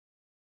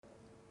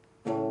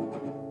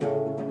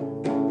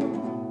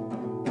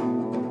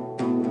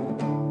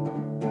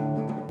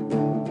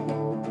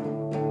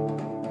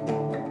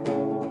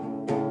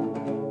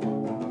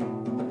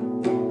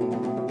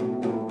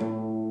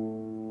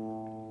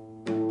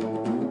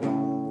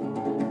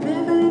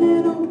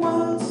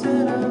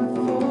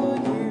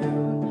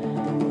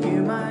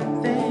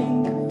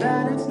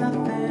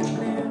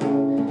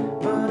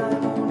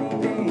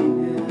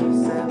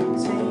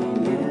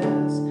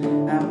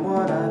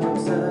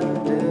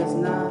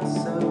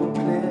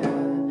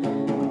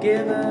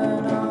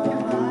given all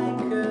I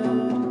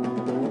could,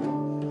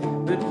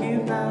 but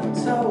you've not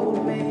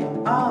told me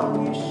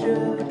all you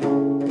should.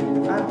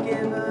 I've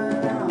given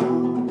all,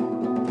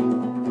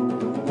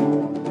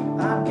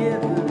 I've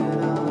given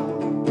it all.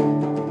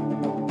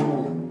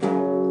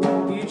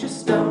 You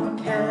just don't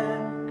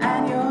care,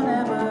 and you're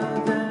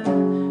never there.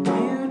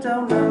 You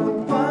don't know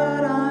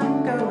what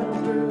I'm going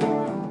through.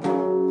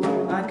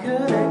 I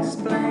could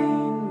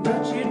explain,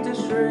 but you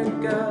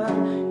disregard,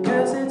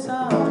 'cause it's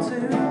all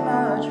too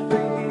much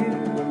for you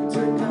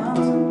to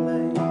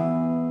contemplate,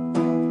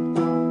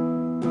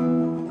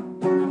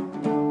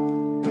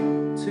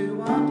 to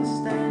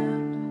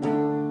understand,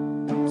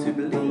 to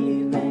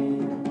believe me.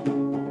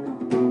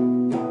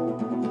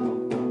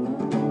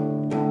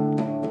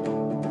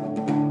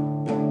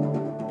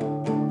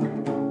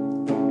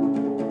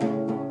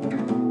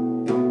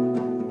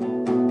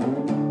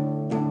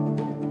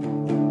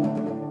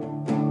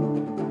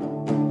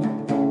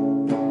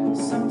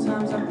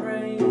 Sometimes I'm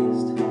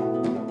praised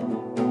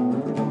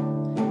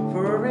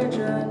for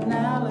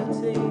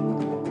originality,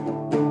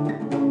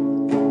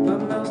 but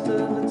most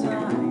of the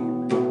time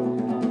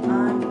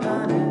I'm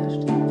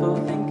punished for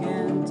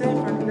thinking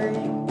differently.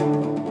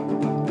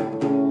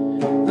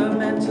 The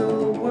mental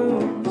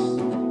wounds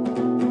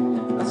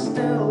are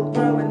still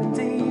growing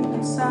deep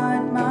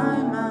inside my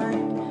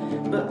mind,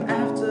 but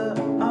after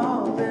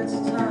all this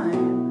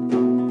time,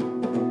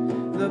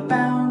 the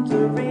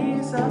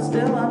boundaries are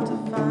still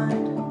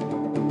undefined.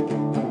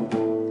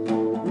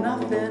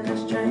 Nothing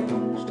has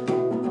changed.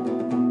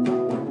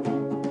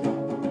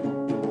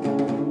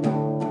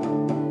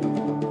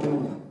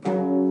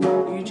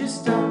 You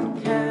just don't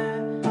care,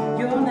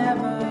 you're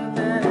never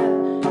there.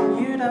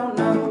 You don't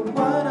know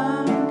what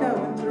I'm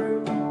going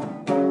through.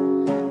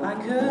 I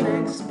could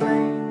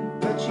explain,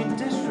 but you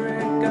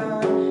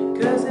disregard,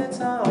 'cause it's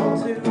all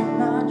too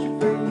much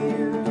for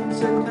you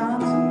to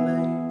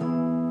contemplate,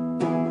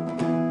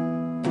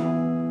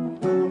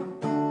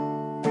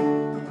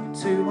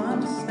 to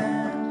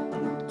understand,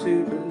 to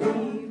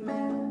believe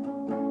me.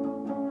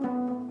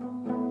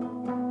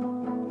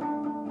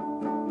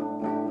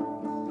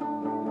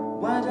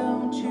 Why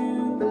don't you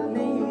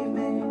believe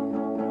me?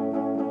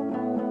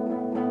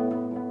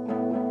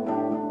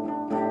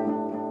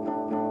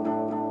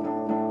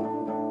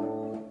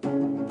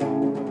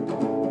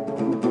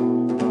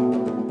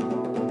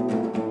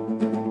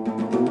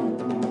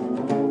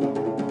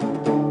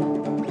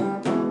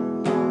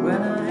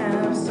 When I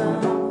have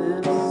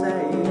something to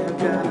say, I've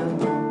gotta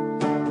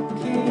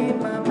keep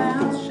my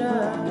mouth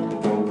shut.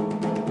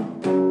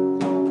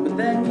 But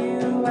then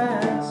you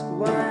ask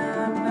why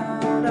I'm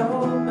not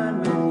open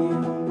with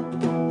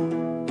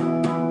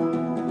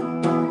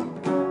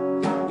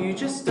you. You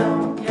just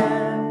don't care.